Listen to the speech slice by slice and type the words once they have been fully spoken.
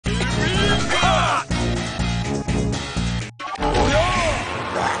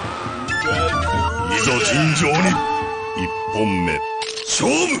ざ尋常に一本目勝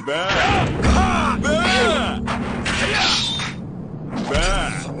負。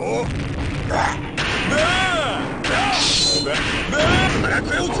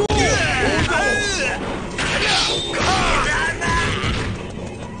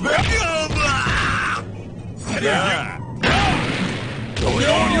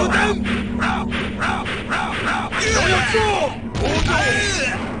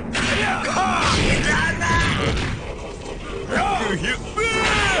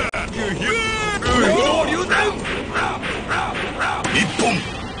一本。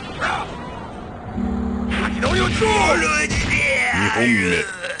二本目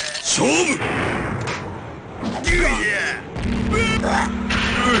勝負。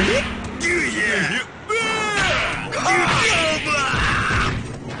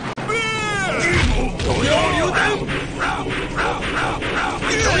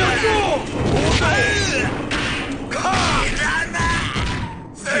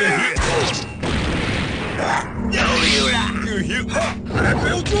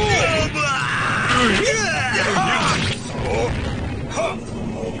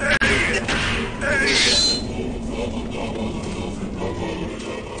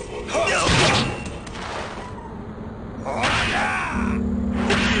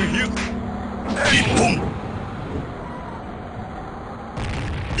一本。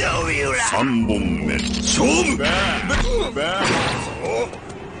三本目勝負。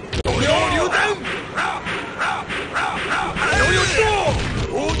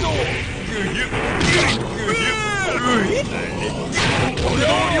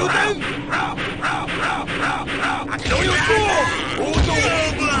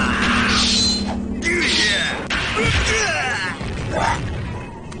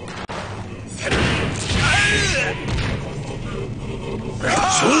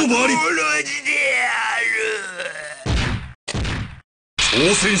勝負あり。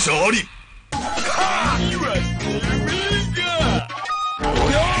挑戦者あり。い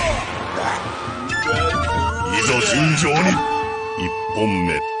ざ尋常に一本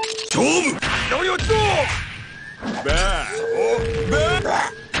目勝負。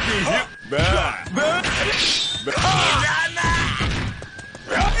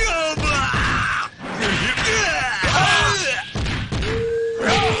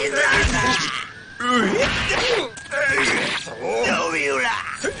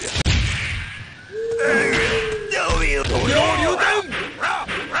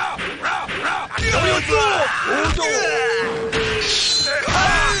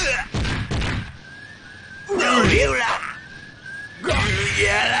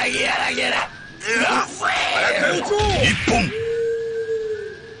一本。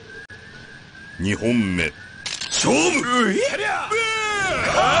二本目勝負。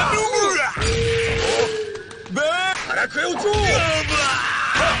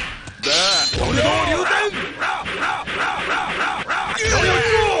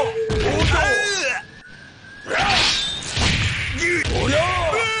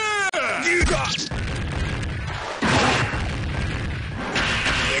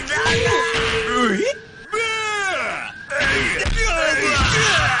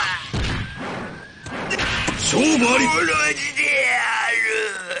勝負あり。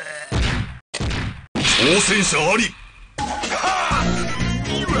挑戦者あり。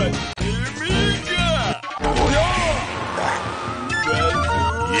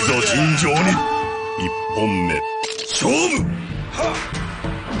いざ尋常に一本目勝負。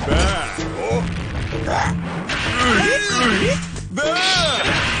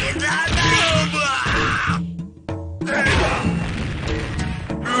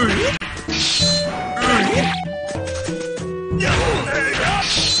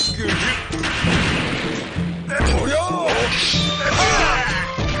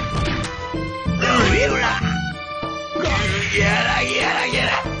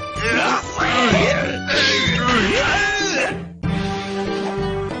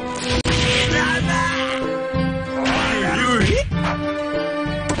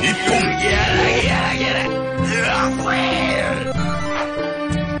一本。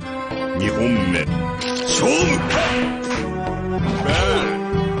二本目勝負。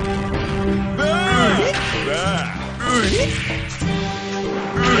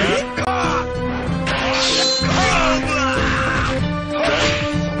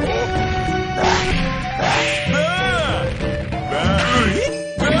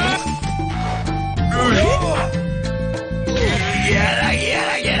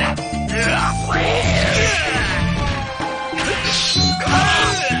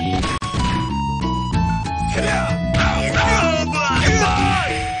Get out!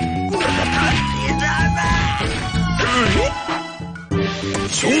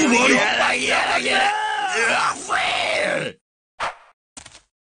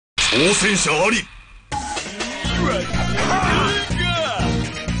 挑戦者あり。い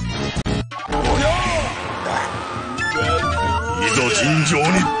ざ尋常に。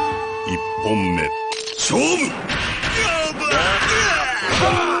一本目勝負。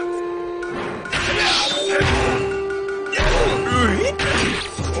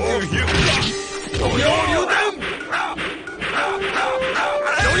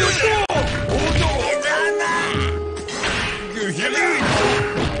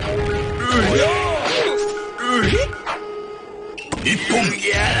一本。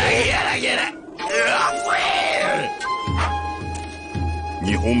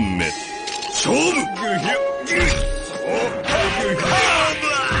二本目勝負。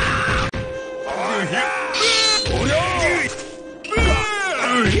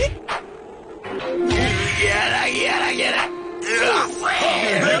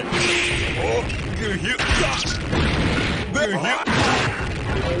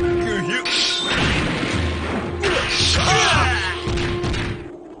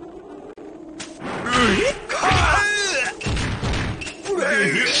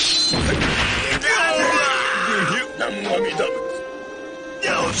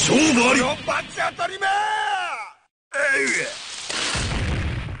勝負あり。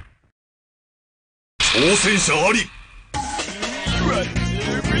挑戦者あり。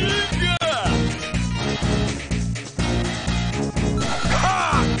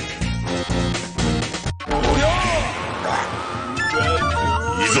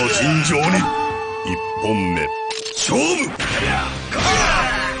いざ尋常に。一本目勝負。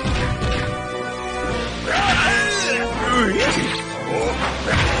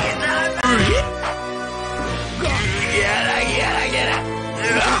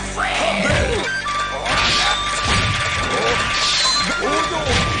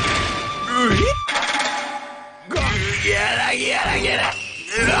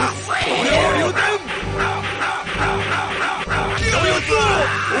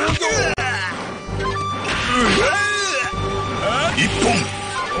一本。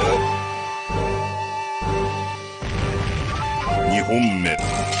二本目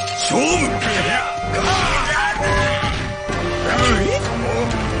勝負。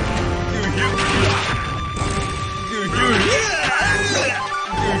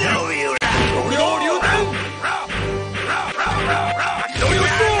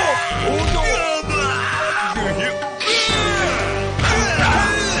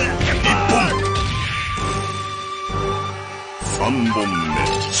三本目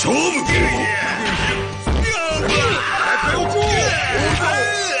勝負。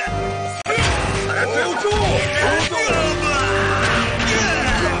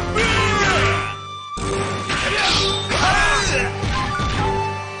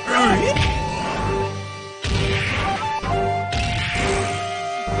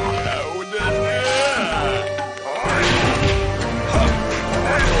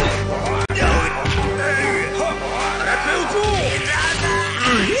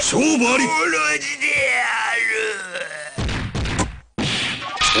勝負あり。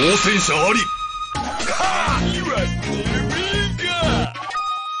挑戦者あり。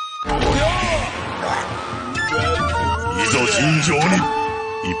いざ尋常に。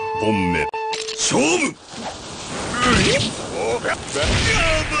一本目勝負。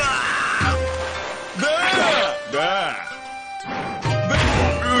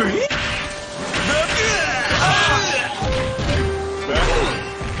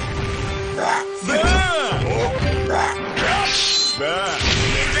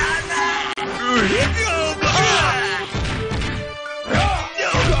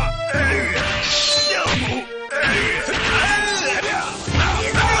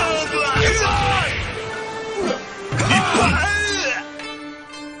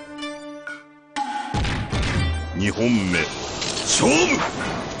二本目勝負。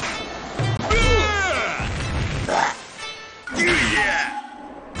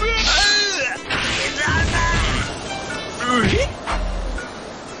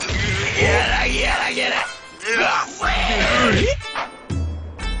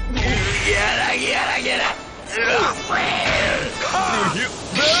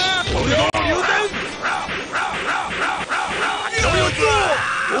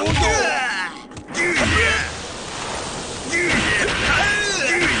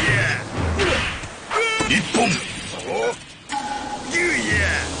一本。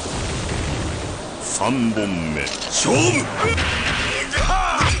三本目勝負。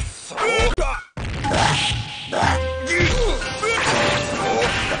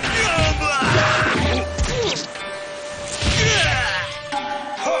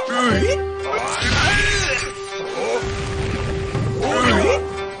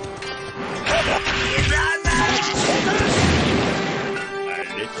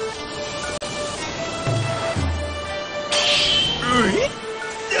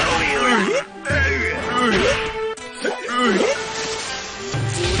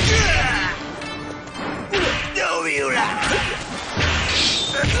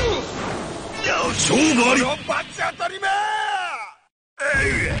勝負あり。バチ当たりめ。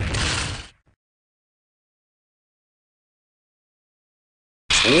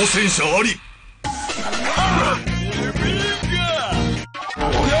挑戦者あり。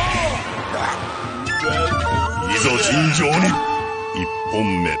いざ尋常に。一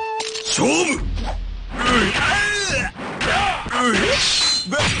本目勝負。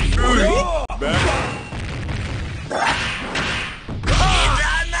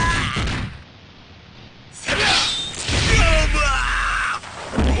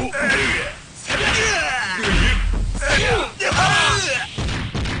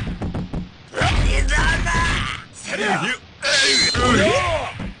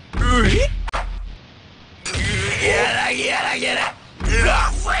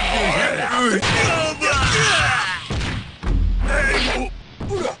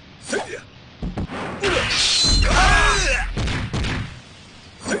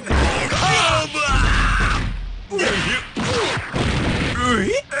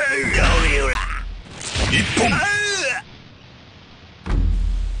一本。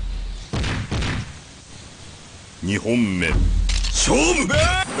二本目勝負。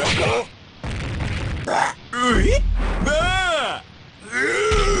一本。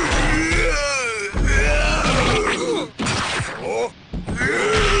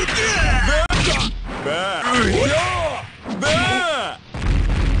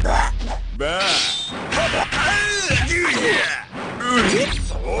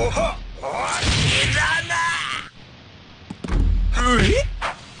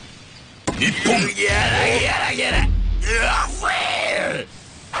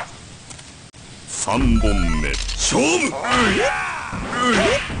三本目勝負。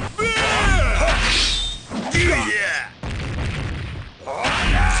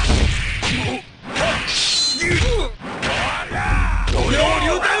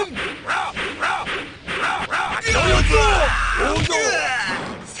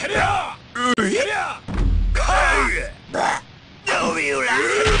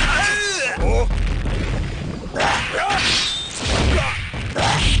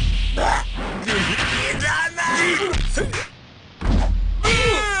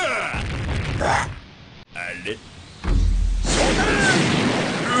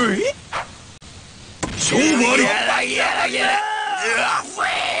勝負あり。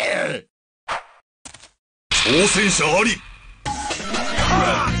挑戦者あり。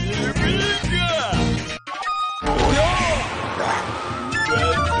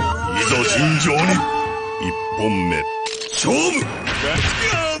いざ尋常に。一本目勝負。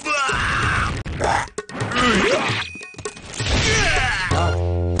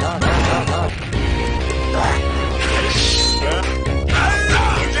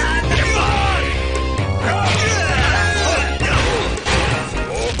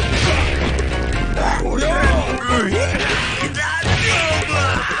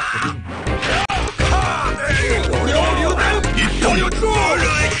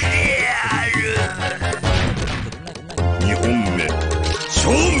二本目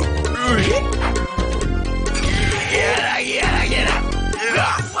勝負。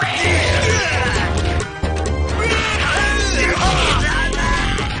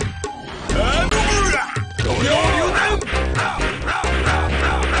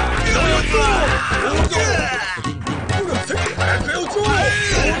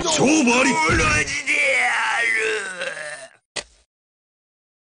勝負あり。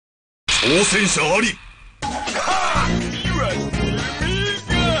挑戦者あり。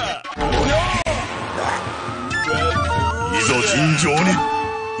いざ尋常に。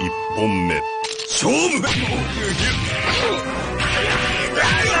一本目勝負。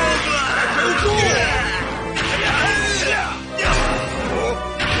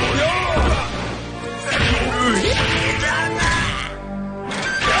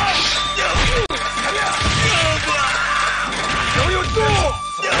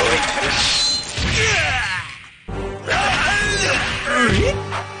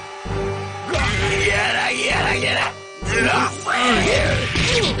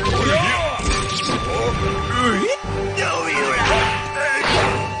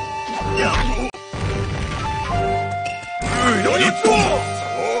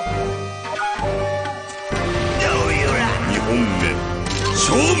二本目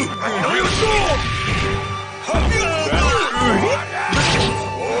勝負。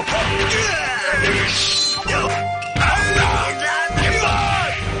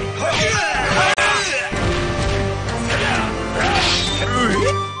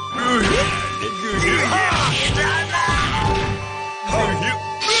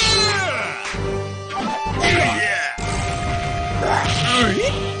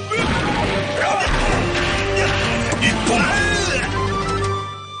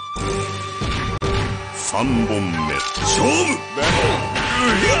3本目勝負。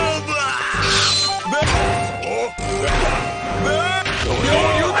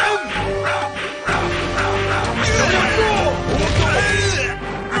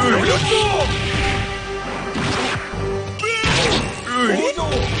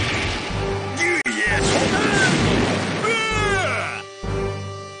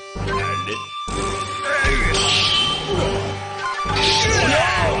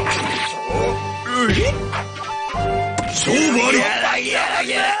勝負あり。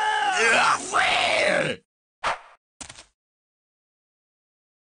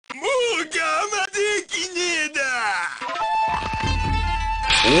もう我慢できねえだ。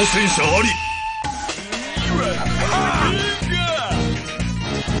挑戦者あり。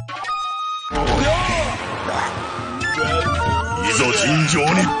いざ尋常に。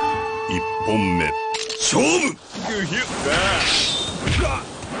1本目勝負。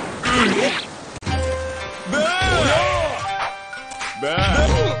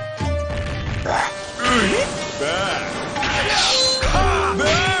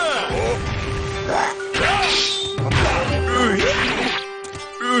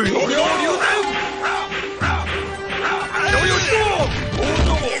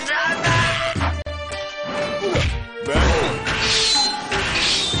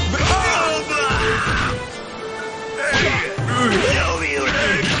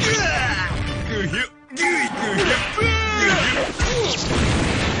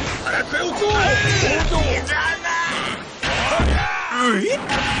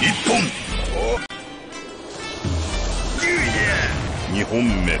1本。2本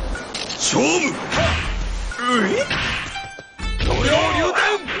目勝負。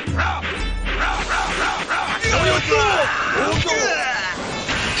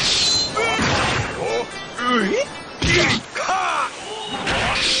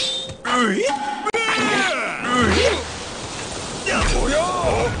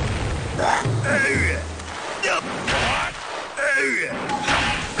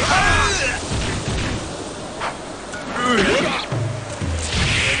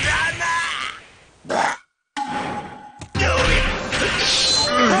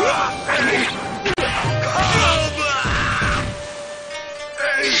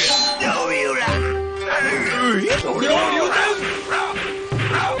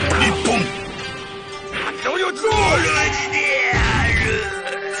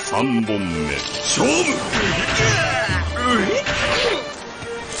3本目勝負。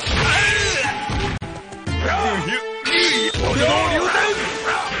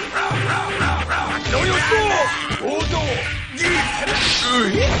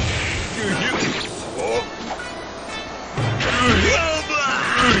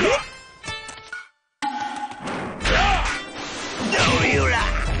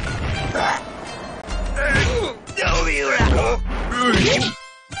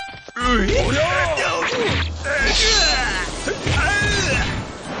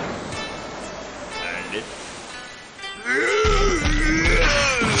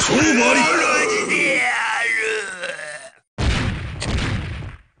勝負あり。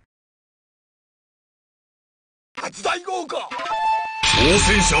初大豪華。挑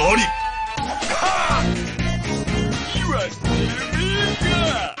戦者あり。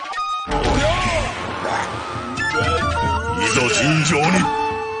いざ尋常に。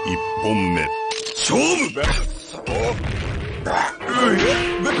1本目勝負。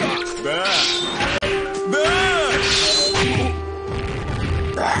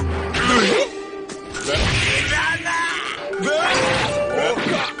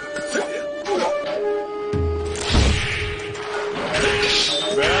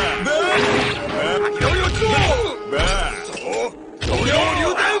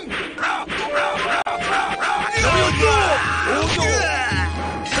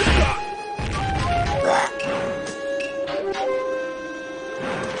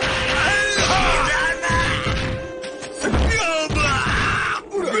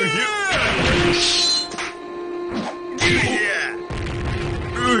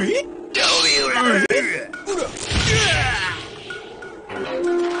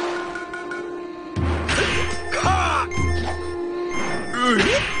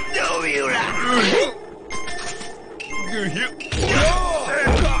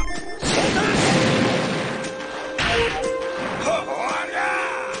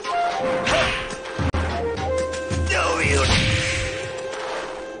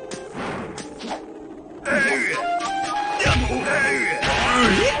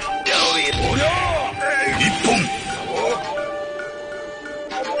おりゃ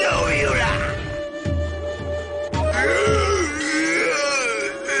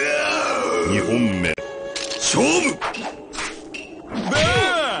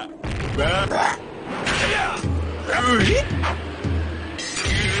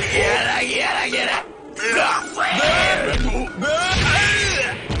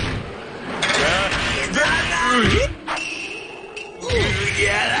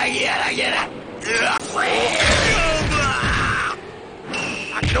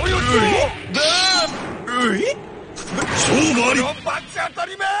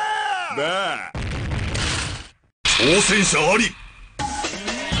挑戦者あり。い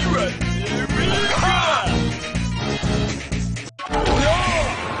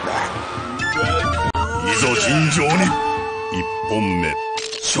ざ尋常に。一本目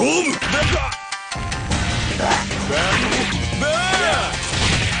勝負。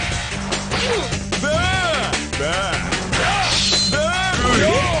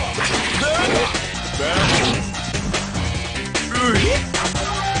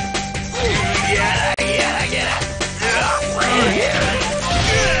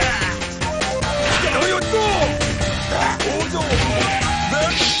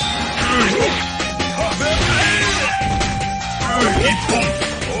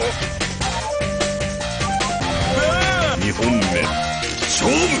2本目勝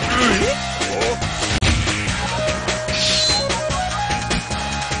負。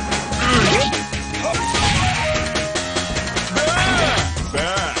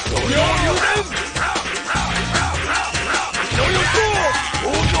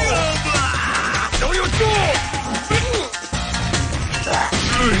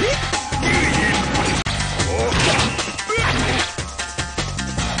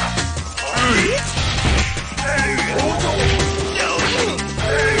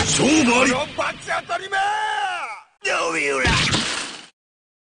勝負あり。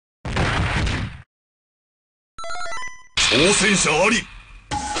挑戦者あり。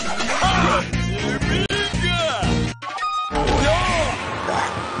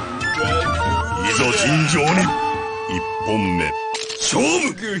いざ尋常に。一本目勝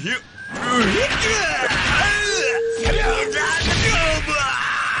負。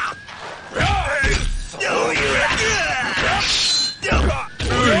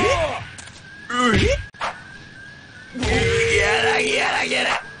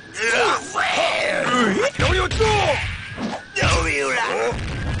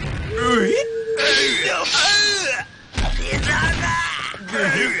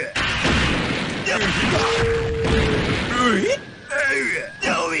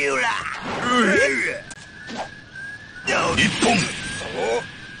一本。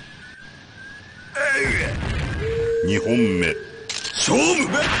2本目勝負。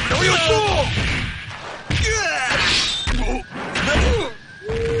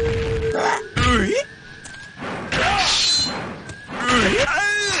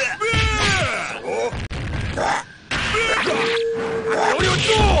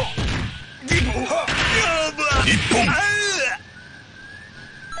一本。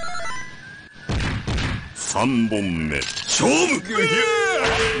3本目勝負。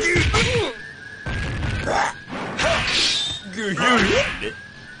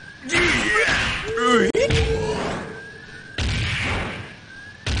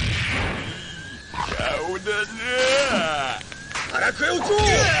顔だな。腹食えおこう。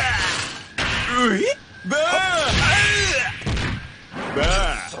バ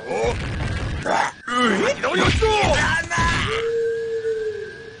ー。そう。どうよそう。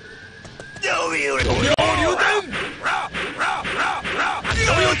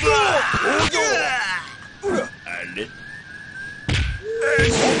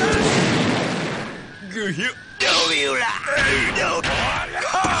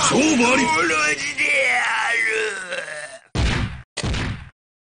勝負あり。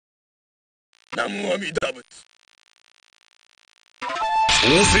南無阿弥陀仏。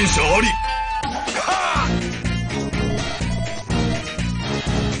挑戦者あり。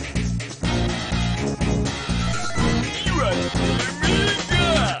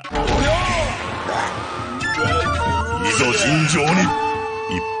いざ尋常に。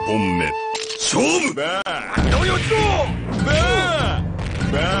一本目勝負。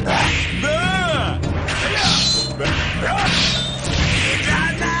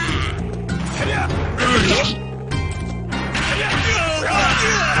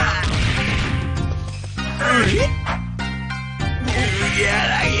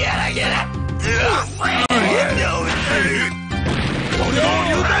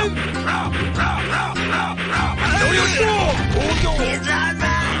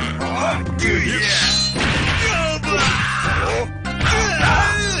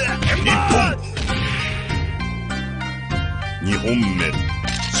2本目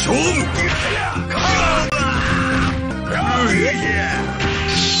勝負。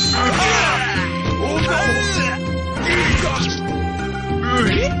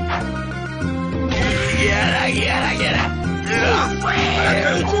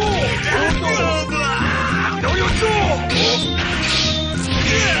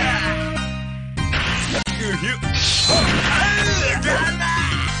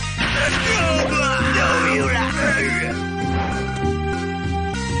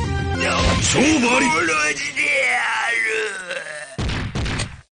勝負あり。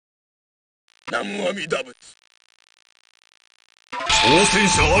南無阿弥陀仏。挑戦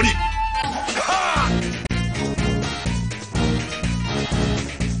者あり。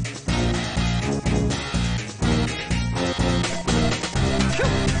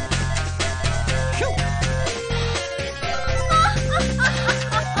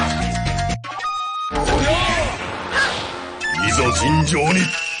いざ尋常に。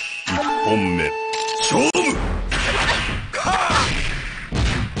一本目勝負。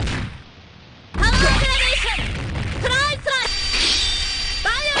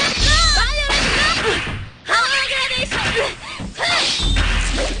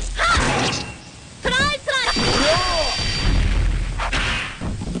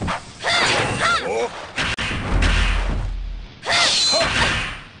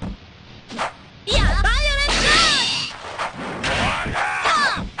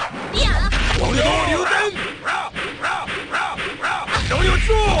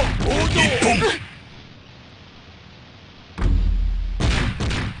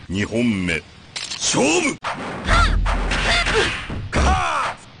2本目勝負。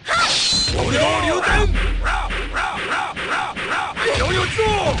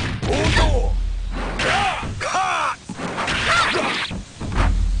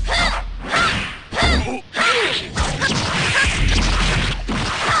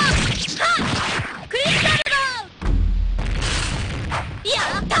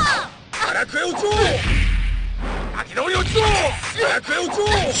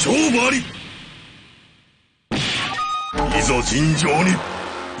勝負あり。いざ尋常に。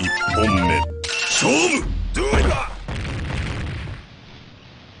一本目勝負。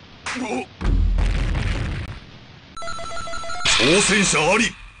挑戦者あり。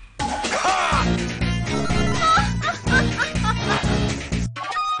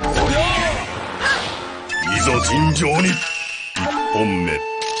いざ尋常に。一本目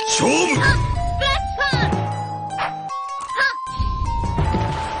勝負。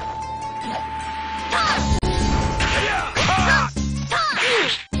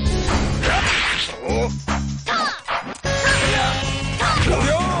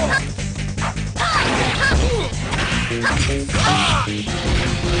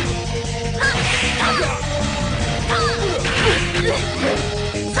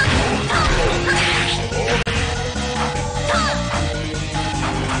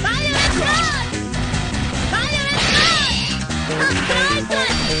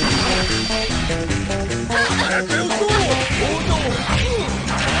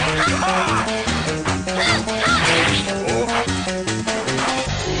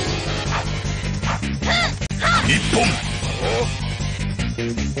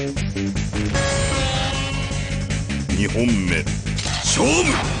2本目勝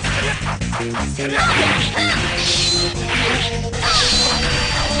負。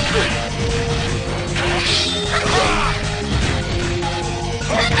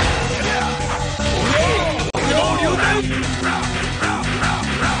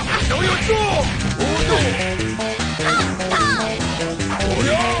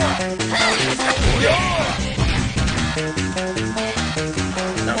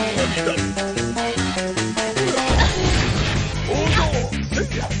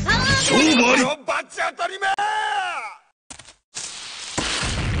勝負あり。バチ当たりめ。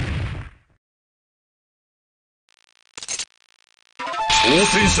挑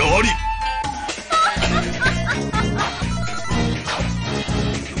戦者あり。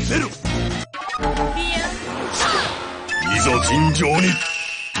見せる。いざ尋常に。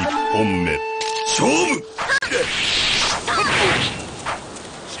一本目勝負。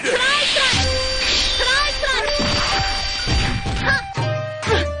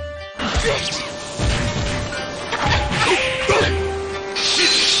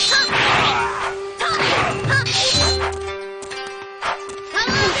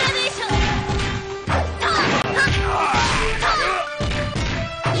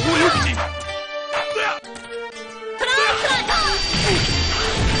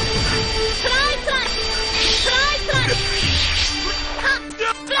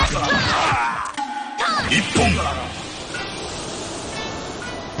一本。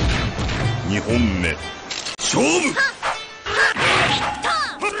2本目勝負。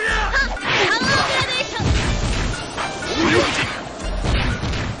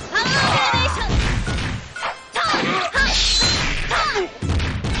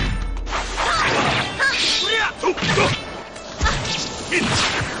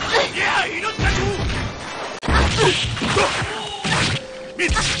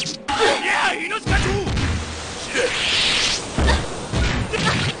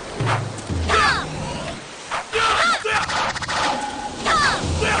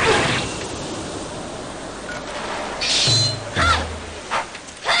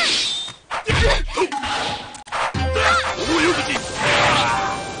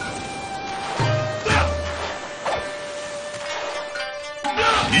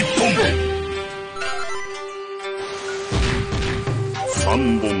一本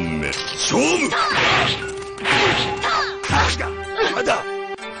三本目勝負まだ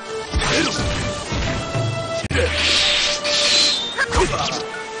ゼロ知れ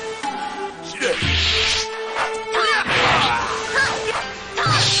知れ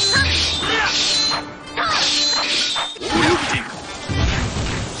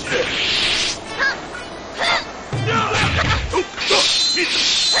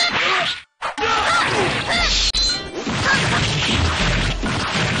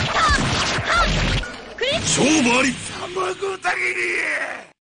勝負あり卵たぎり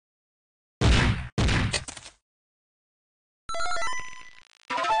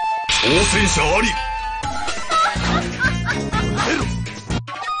挑戦者ありゼロ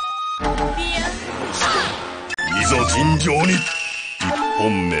いざ尋常に一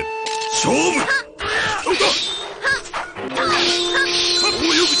本目勝負大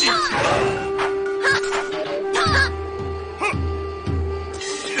横口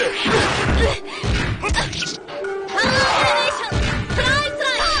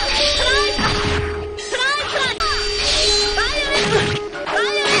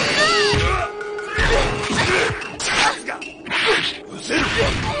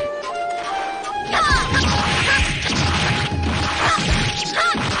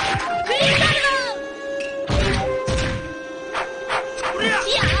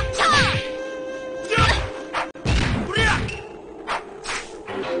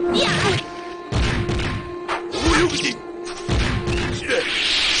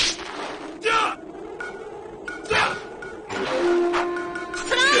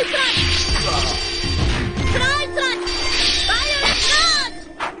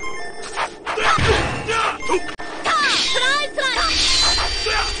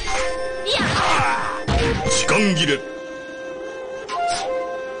時間切れ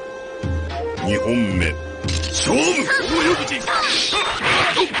二本目勝負大横口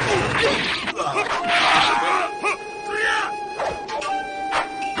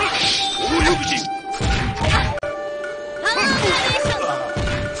大横口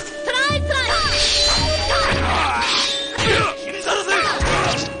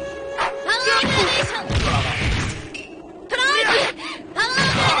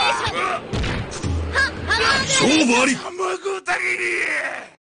勝負あり卵たぎり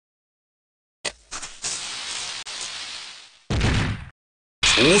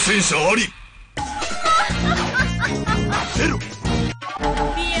挑戦者ありゼロ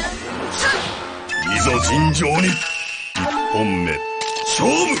いざ尋常に一本目勝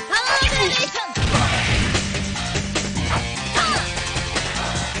負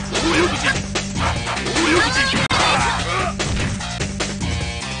大横口大横口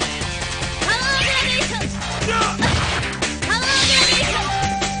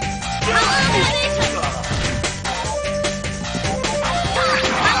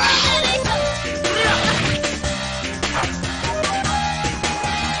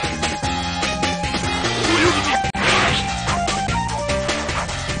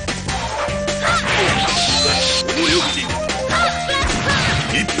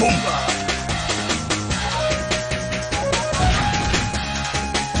一本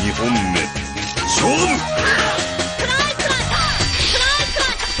二本目勝負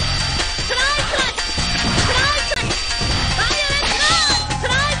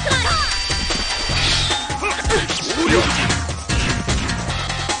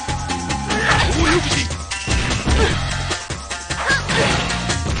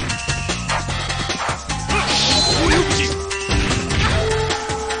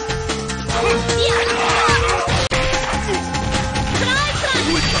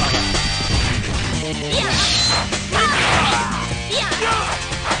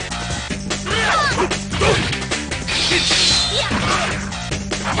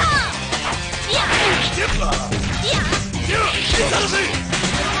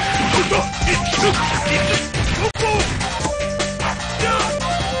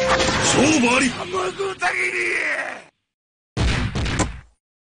勝負あり卵たぎり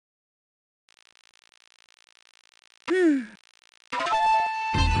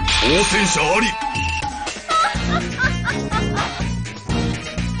挑戦者あり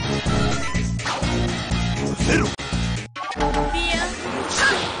ゼロ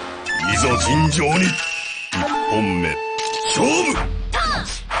いざ尋常に一本目勝負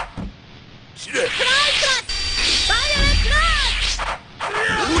知れ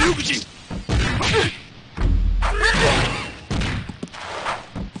大横口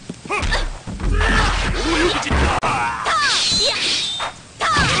大横口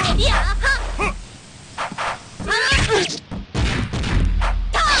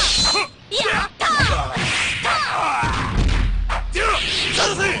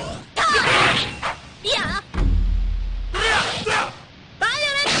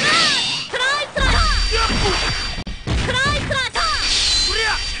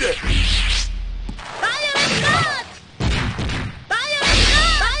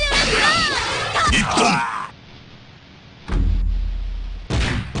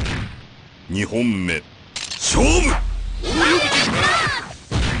本目勝負。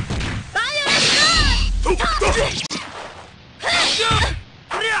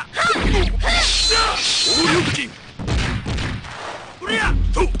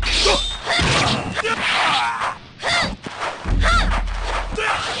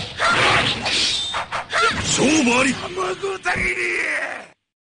勝負あり。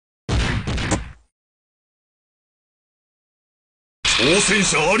挑戦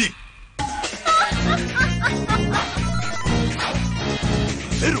者あり。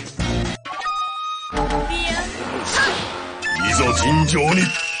ゼロ。いざ尋常に。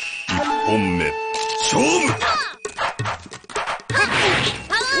1本目勝負。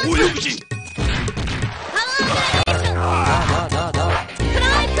大横陣。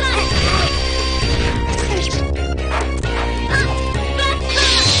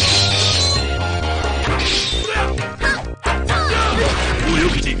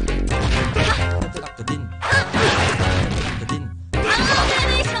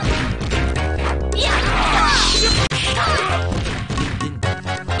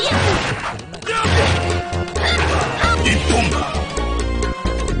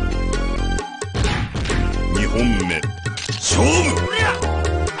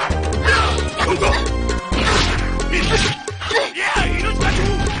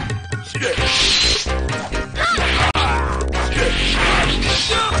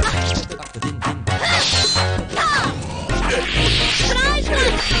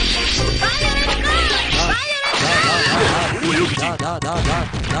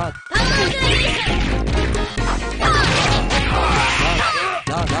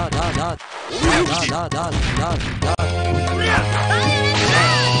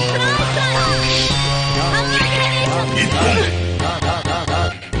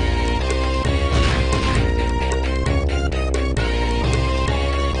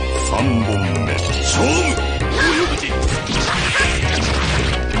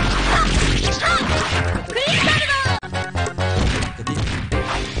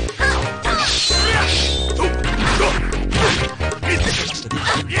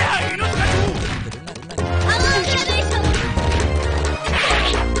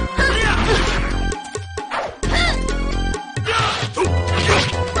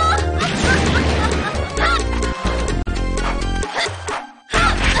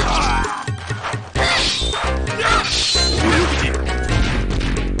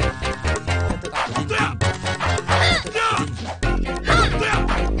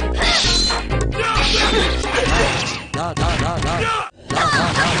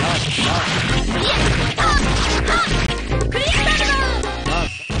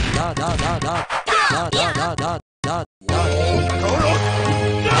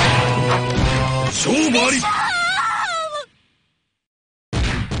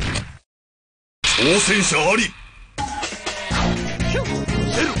挑戦者あり。い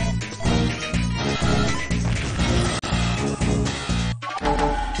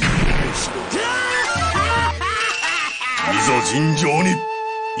ざ尋常に。1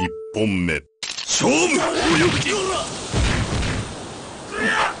本目勝負。大横陣。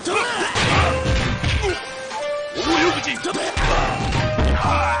大横陣。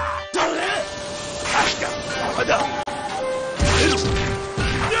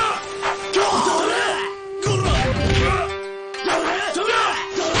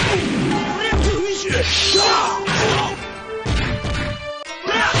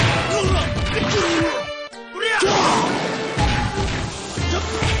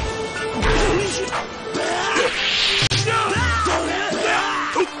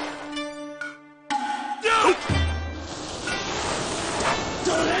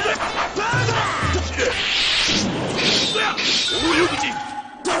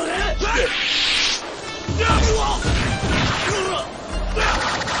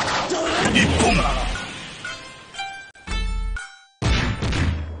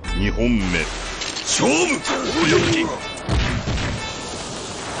2本目勝負。大横陣。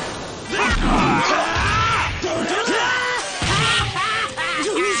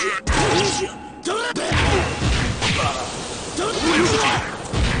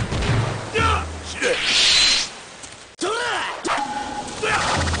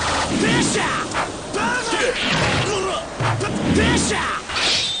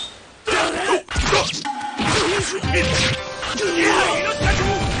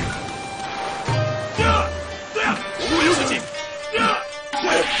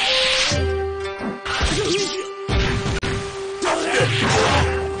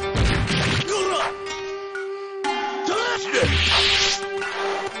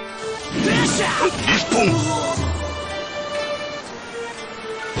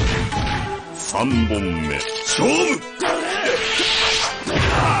3本目勝負。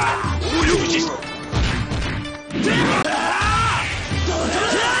応力時。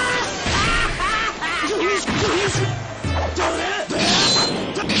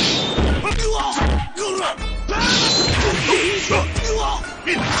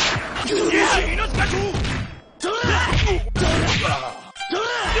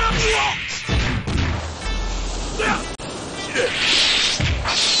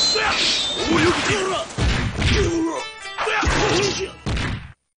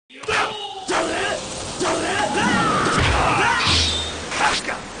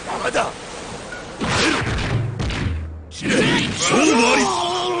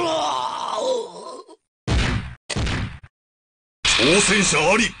挑戦者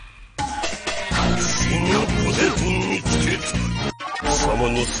あり。真のポテトにつけた貴様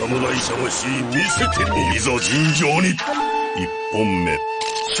の侍魂見せてみ。いざ尋常に1本目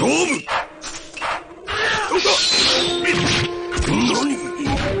勝負。何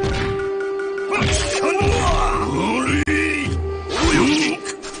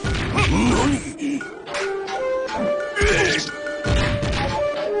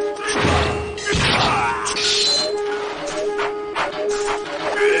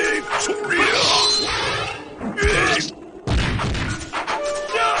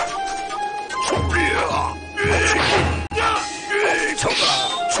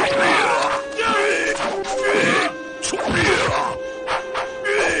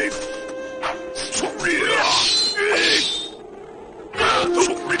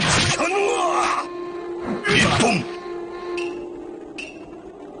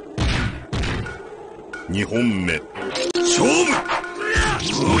2本目勝負。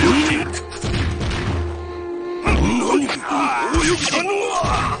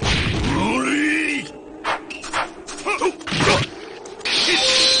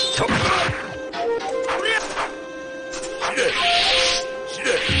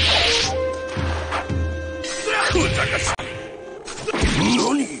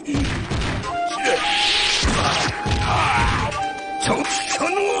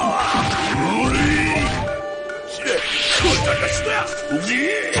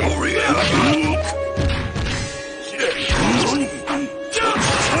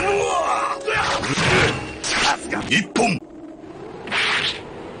1本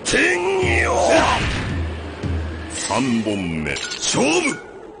3本目勝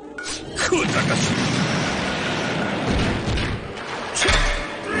負。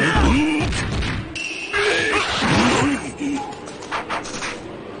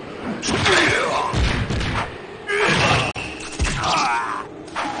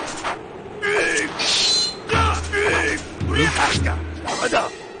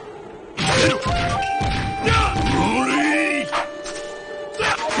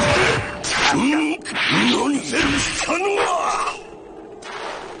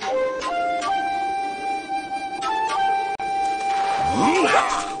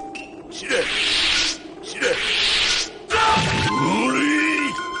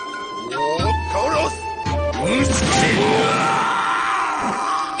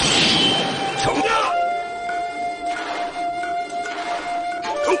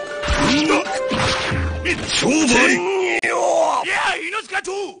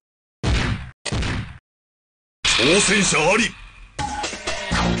挑戦者あり。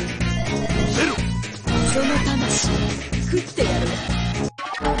その魂食ってやる。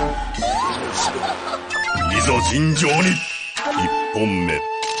いざ尋常に1本目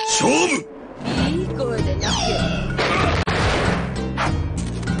勝負。いい声でなきゃ。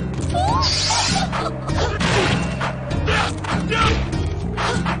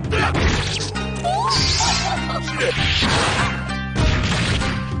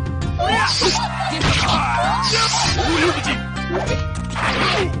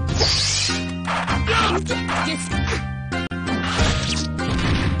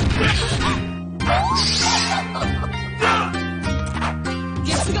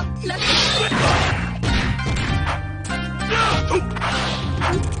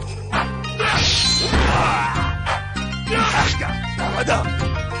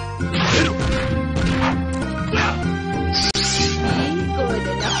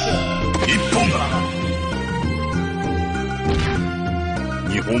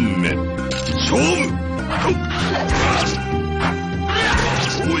2本目勝負。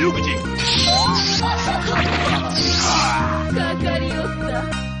応力時。かかりおった。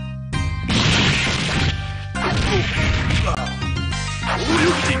応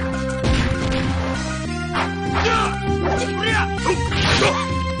力時。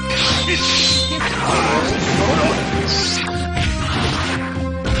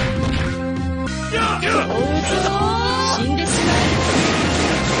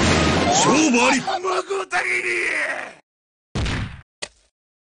負あり。孫たぎり。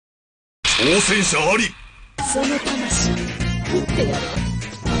挑戦者あり。その魂食ってやろう。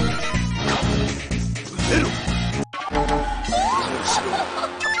失せろ。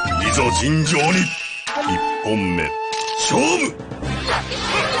いざ尋常に。一本目勝負。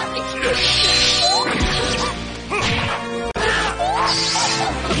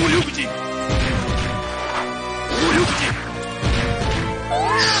大横口。大横口。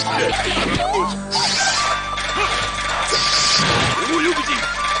大横口。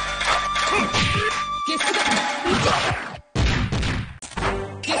ゲスが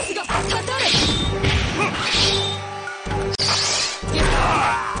ゲスがたたれ。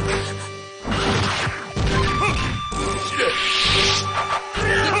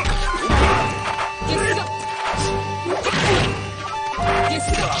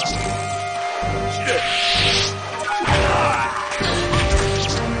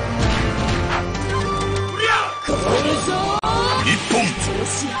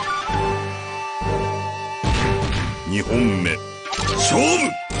2本目勝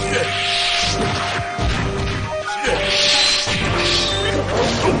負。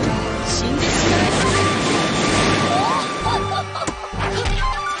死んでしまえ。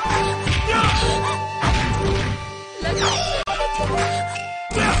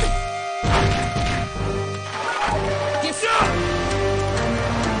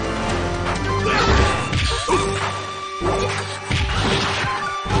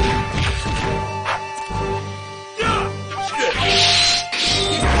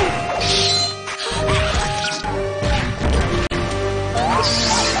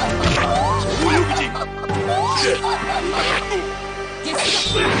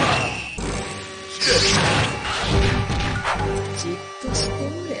じっとしてお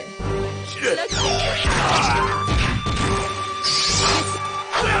れ。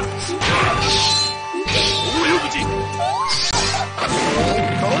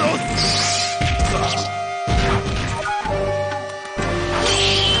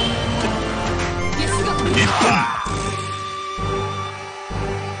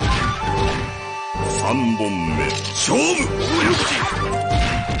3本目勝負。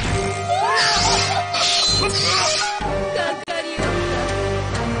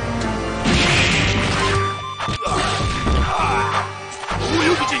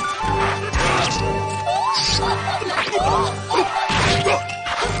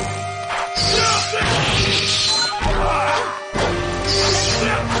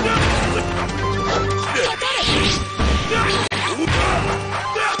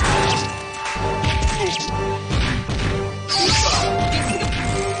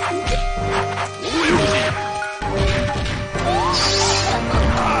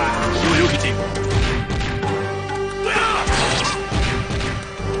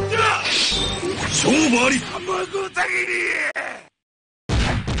勝負あり。孫たぎり。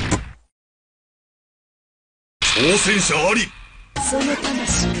挑戦者あり。その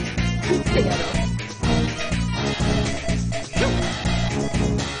魂食ってやろう。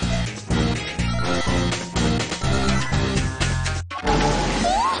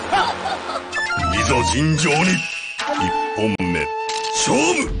いざ尋常に。1本目勝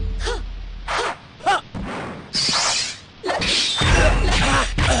負。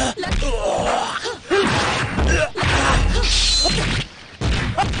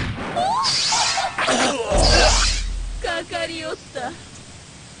かかりおった。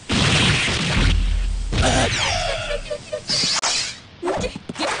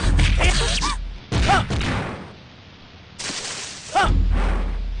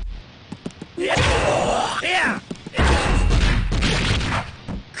1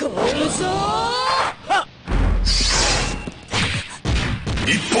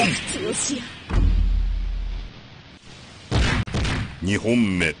本。2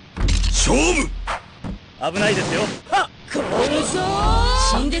本目勝負。危ないですよ。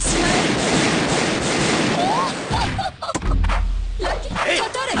死んでしまえ。た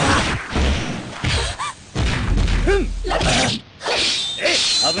たれ。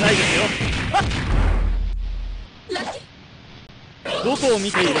危ないですよ。どこを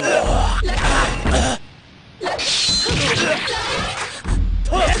見ているんだ。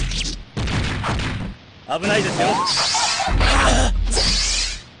危ないですよ。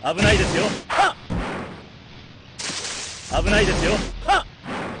危ないですよ。危ないですよ。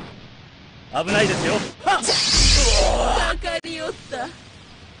危ないですよ。かかりおった。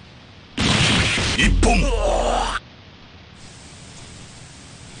1本。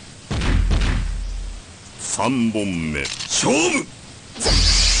3本目勝負。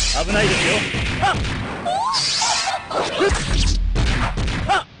危ないですよ。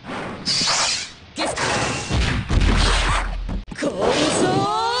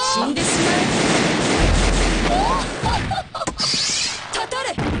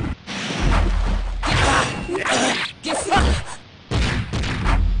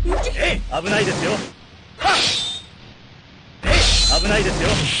危ないですよ。危ないですよ。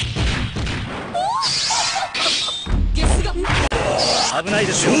ゲスが危ない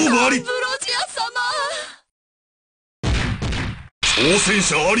ですよ。勝負あり。ブロジア様。挑戦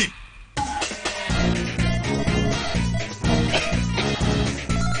者あり。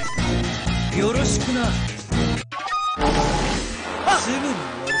よろしくな。すぐに終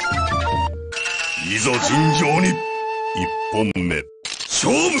わる。いざ尋常に。一本目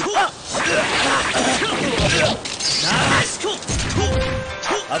勝負。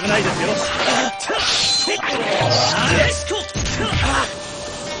危ないですよ。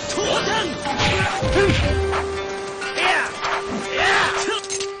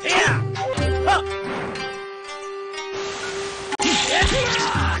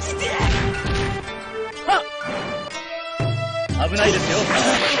危ないですよ。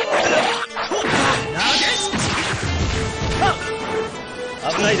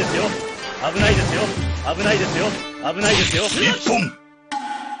危ないですよ。危ないですよ。危ないですよ。危ないですよ。一本。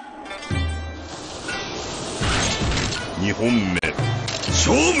二本目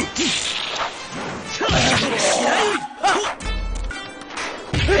勝負。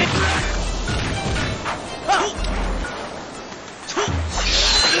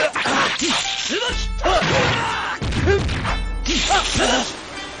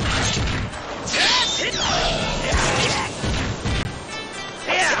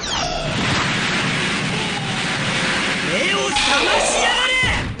目を覚ましやがれ。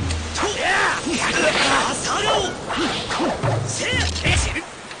朝顔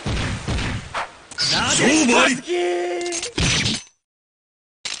勝負あり。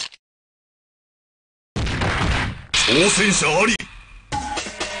挑戦者あり。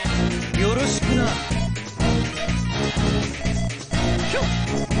よろしくな。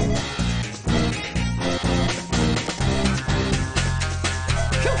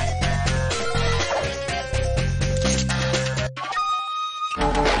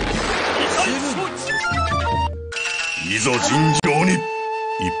いざ尋常に。一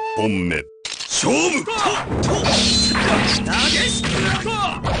本目勝負。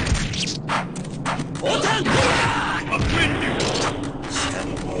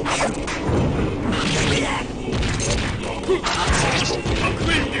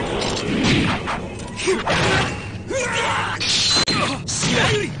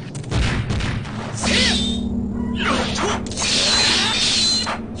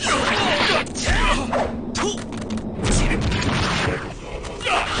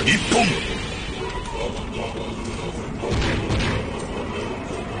一本。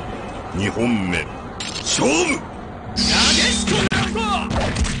二本目勝負。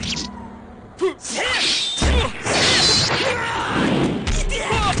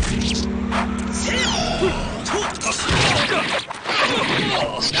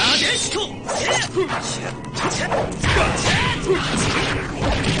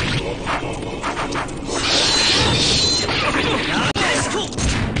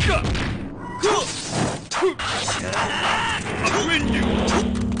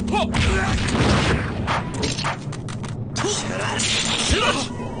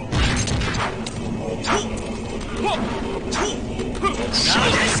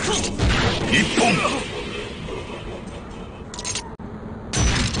一本。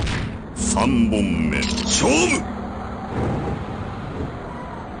三本目勝負。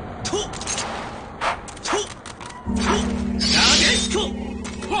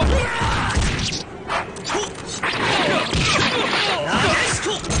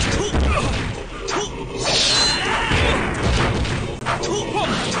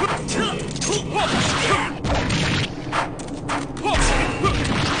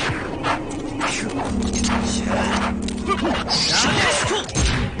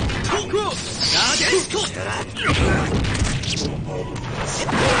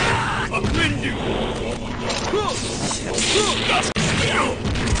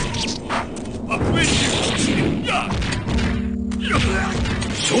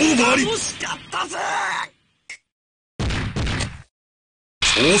勝負あり。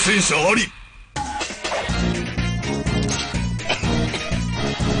挑戦者あり。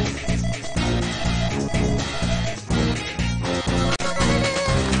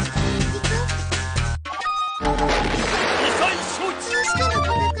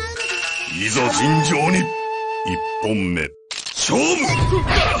いざ尋常に。一本目勝負。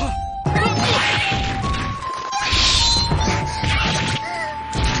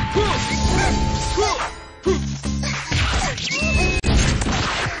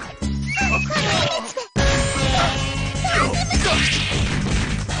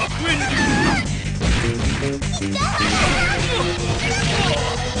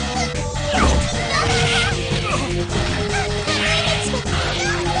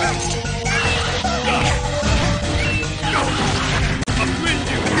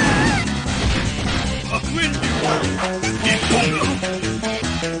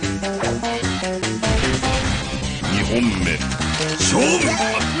勝負。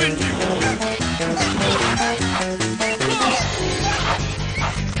悪縁流。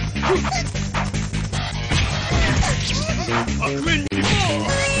悪縁流。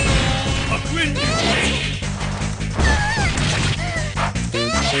悪縁流。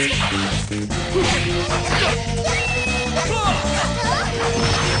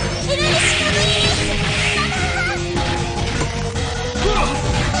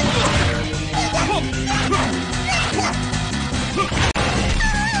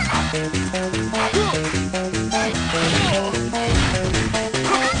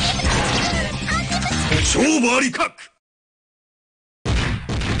勝負ありか。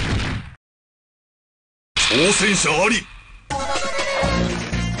挑戦者あり。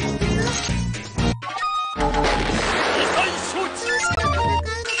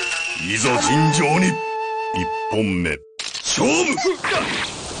いざ尋常に。一本目勝負。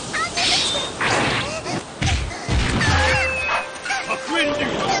悪縁流。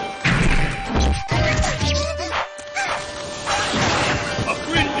悪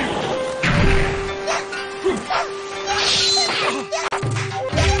縁流。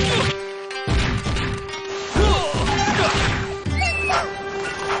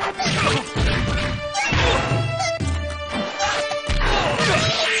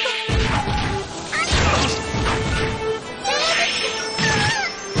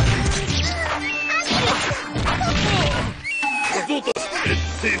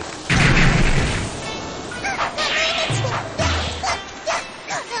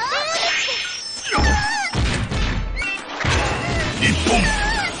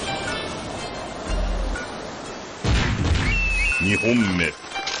2本目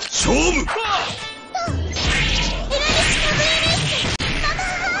勝負。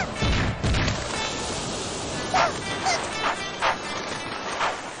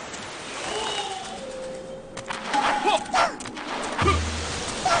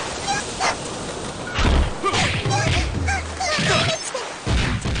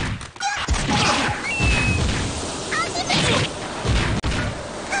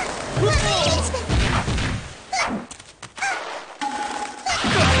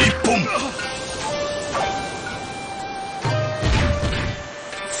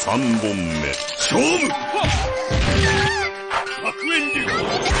3本目勝負。悪縁流。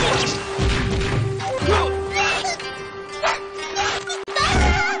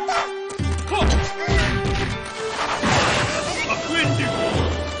悪縁流。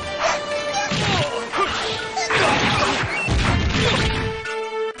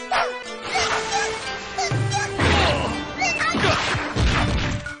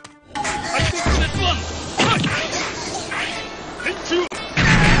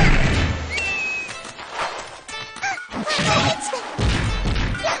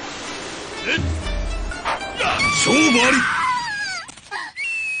勝負あ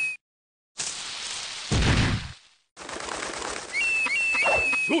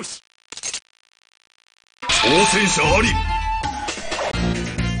り。よし。挑戦者あり。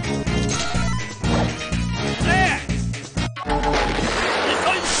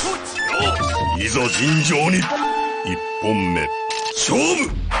いざ尋常に。1本目勝負。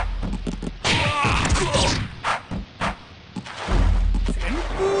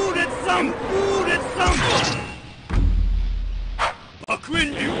悪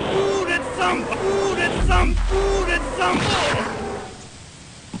縁流。風烈山。風烈山。風烈山。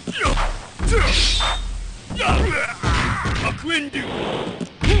悪縁流。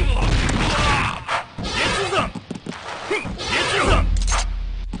月山。月山。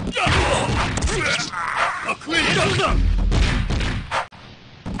悪縁流。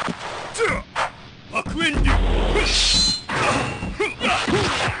悪縁流。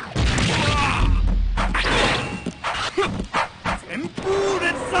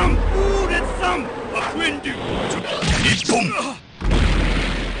悪縁流。1本。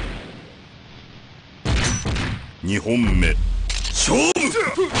2本目勝負。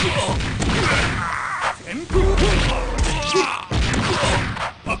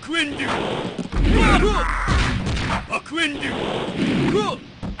悪縁流。悪縁流。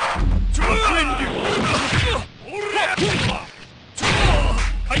悪縁流。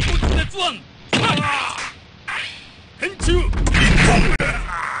開口熱腕。変中。1本。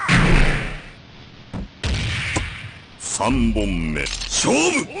3本目勝負。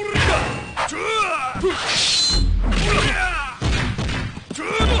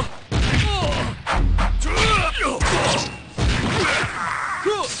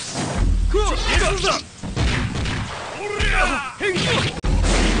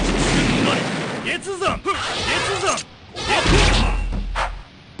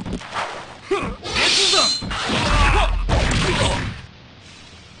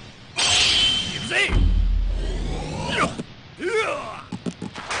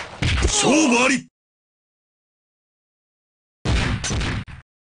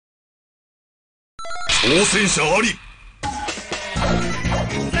挑戦者あり。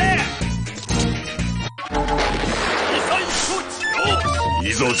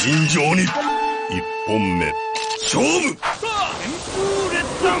いざ尋常に。一本目勝負。旋風列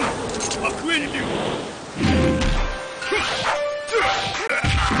弾白煙流。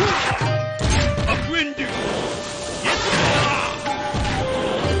白煙流。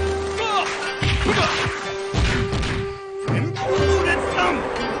旋風列弾。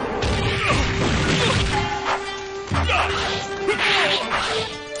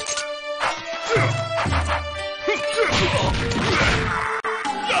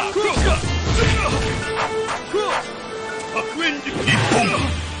白煙流。一本。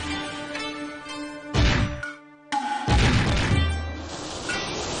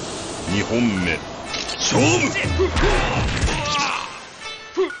二本目勝負。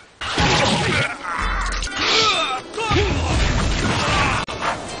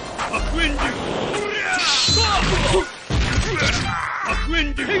白煙流。白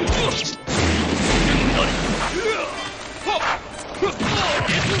煙流。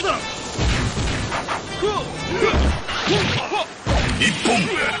一本。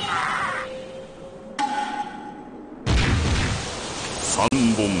三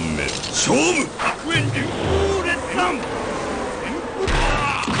本目勝負。白煙流。列弾。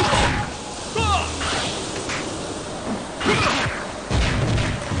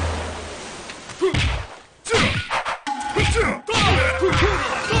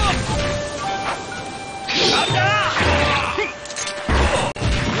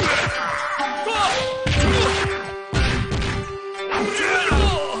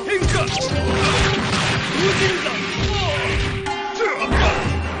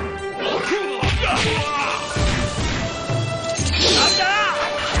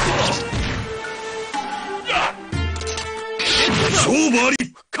勝負あり。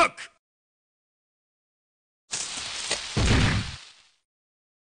深く。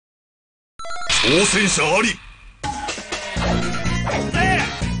挑戦者あり。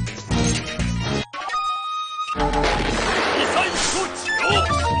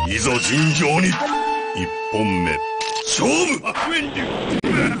いざ尋常に。一本目勝負。白煙流。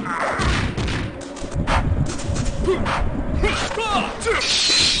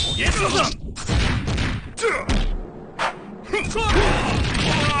ゲットだ。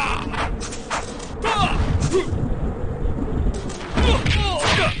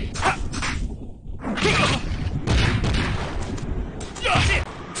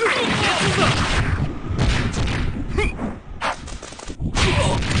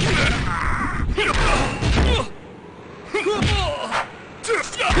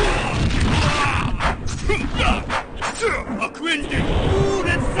白煙流。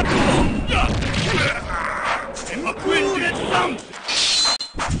白煙流。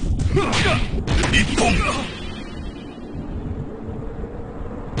一本。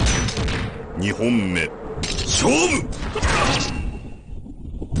二本目勝負。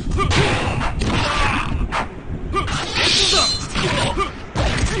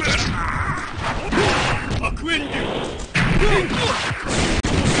白煙流。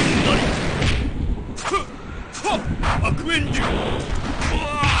白煙流。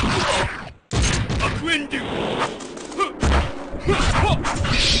白煙流。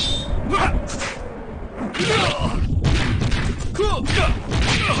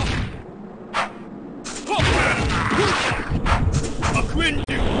白煙流。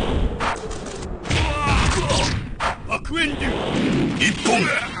白煙流。一本。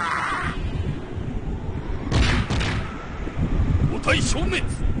五体消滅。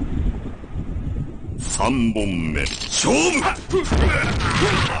三本目勝負。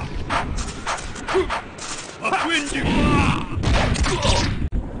白煙流。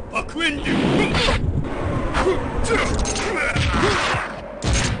白煙流。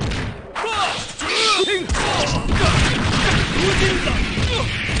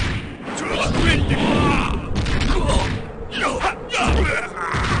白煙流。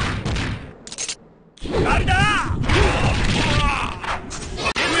あれだ。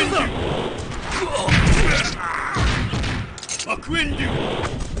白煙流。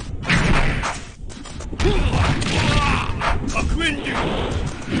白煙流。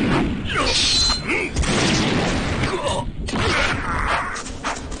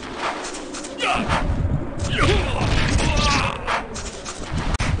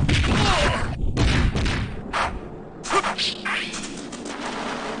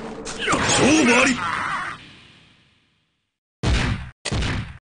勝負あり。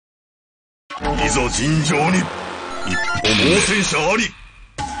いざ尋常に。一本挑戦者あり。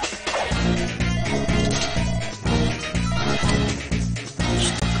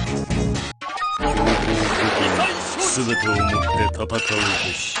標高全てをもって戦うべ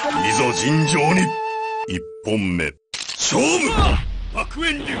し。いざ尋常に。一本目勝負。白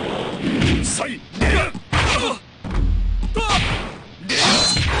煙流サイレア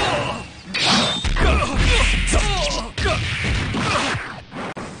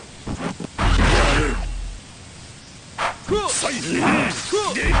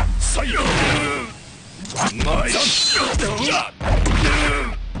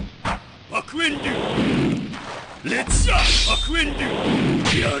白煙流レッツ白煙流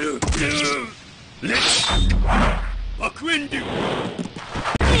やるレッツ白煙流レ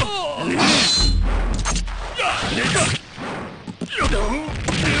ッツ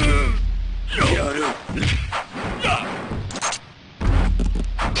やる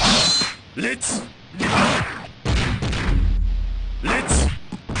レッツ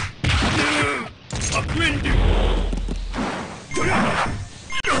白煙流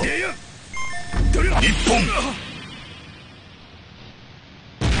一本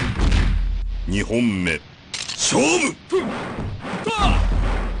二本目勝負。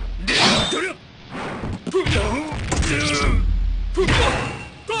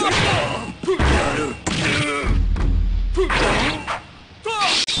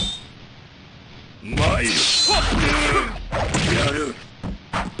参るやる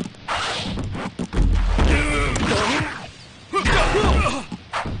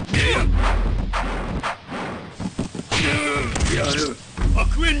やる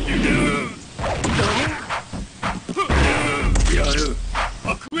白煙流やる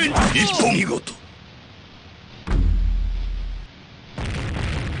白煙流一本見事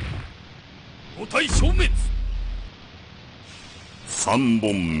五体消滅三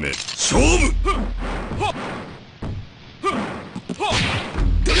本目勝負。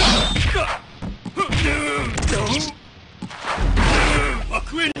白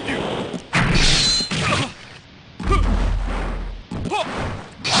煙流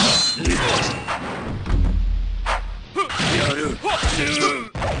やる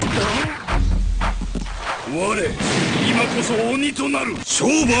我今こそ鬼となる勝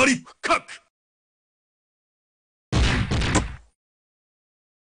負あり。かく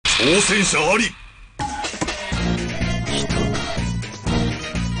挑戦者あり。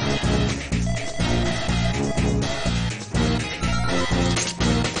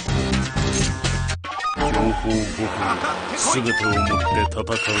情報5分全てをもって戦う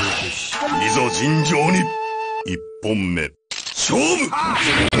べし。いざ尋常に。一本目勝負。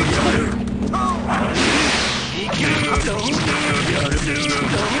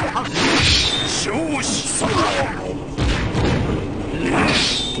少子様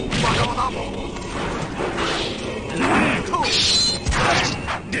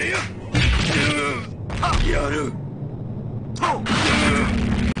やる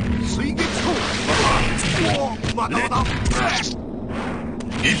水月まだまだ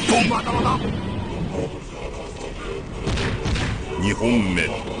一本まだまだ二本目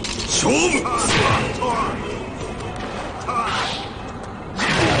勝負。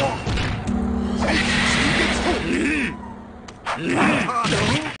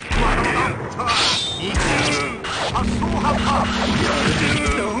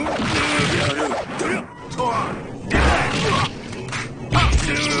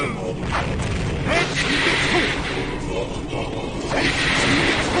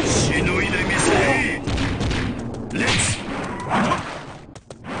しのいでみせレッツ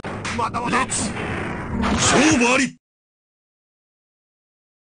まだまだレッツ勝負あり。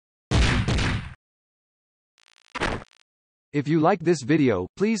If you like this video,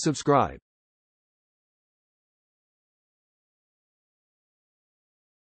 please subscribe.